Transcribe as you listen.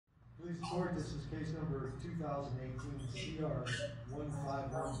Court, this is case number 2018 CR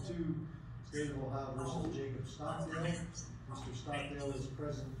 1512, State of Ohio versus Jacob Stockdale. Mr. Stockdale is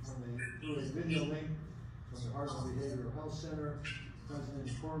present through a video link from the Heartland Behavioral Health Center. Present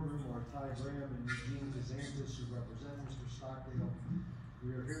in the courtroom are Ty Graham and Eugene Kazantis, who represent Mr. Stockdale.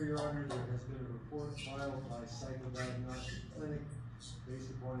 We are here, Your Honor. There has been a report filed by Psychodiagnostic Clinic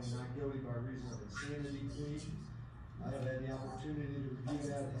based upon a not guilty by reason of insanity plea. I have had the opportunity to review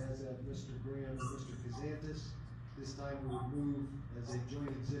that, as have Mr. Graham and Mr. Kazantis. This time we will move as a joint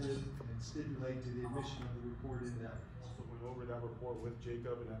exhibit and stipulate to the admission of the report in that. So we went over that report with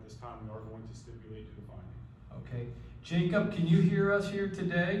Jacob, and at this time we are going to stipulate to the finding. Okay. Jacob, can you hear us here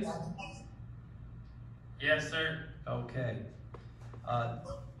today? Yes, sir. Okay.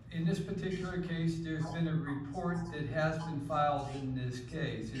 In this particular case, there's been a report that has been filed in this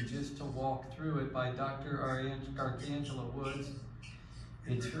case, and just to walk through it, by Dr. Archangela Woods.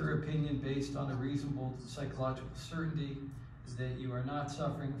 It's her opinion, based on a reasonable psychological certainty, that you are not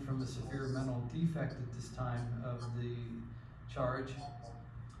suffering from a severe mental defect at this time of the charge.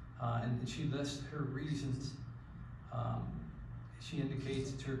 And she lists her reasons. She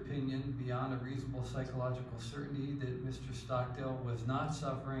indicates it's her opinion, beyond a reasonable psychological certainty, that Mr. Stockdale was not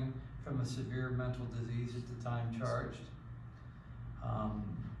suffering from a severe mental disease at the time charged.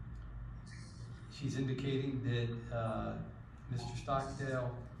 She's indicating that Mr.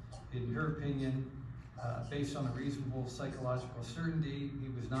 Stockdale, in her opinion, based on a reasonable psychological certainty, he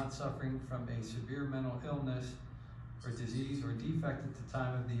was not suffering from a severe mental illness or disease or defect at the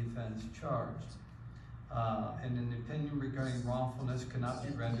time of the offense charged. And an opinion regarding wrongfulness cannot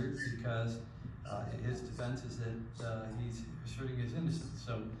be rendered because his defense is that he's asserting his innocence.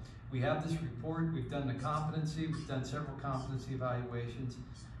 So we have this report. We've done the competency. We've done several competency evaluations.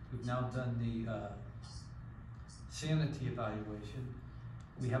 We've now done the sanity evaluation.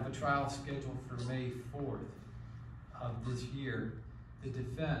 We have a trial scheduled for May 4th of this year. The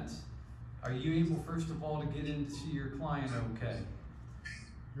defense, are you able, first of all, to get in to see your client okay?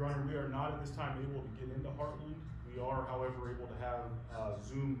 Your Honor, we are not at this time able to get into Heartland. We are, however, able to have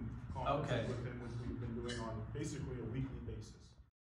Zoom conferences with him, which we've been doing on basically a weekly basis.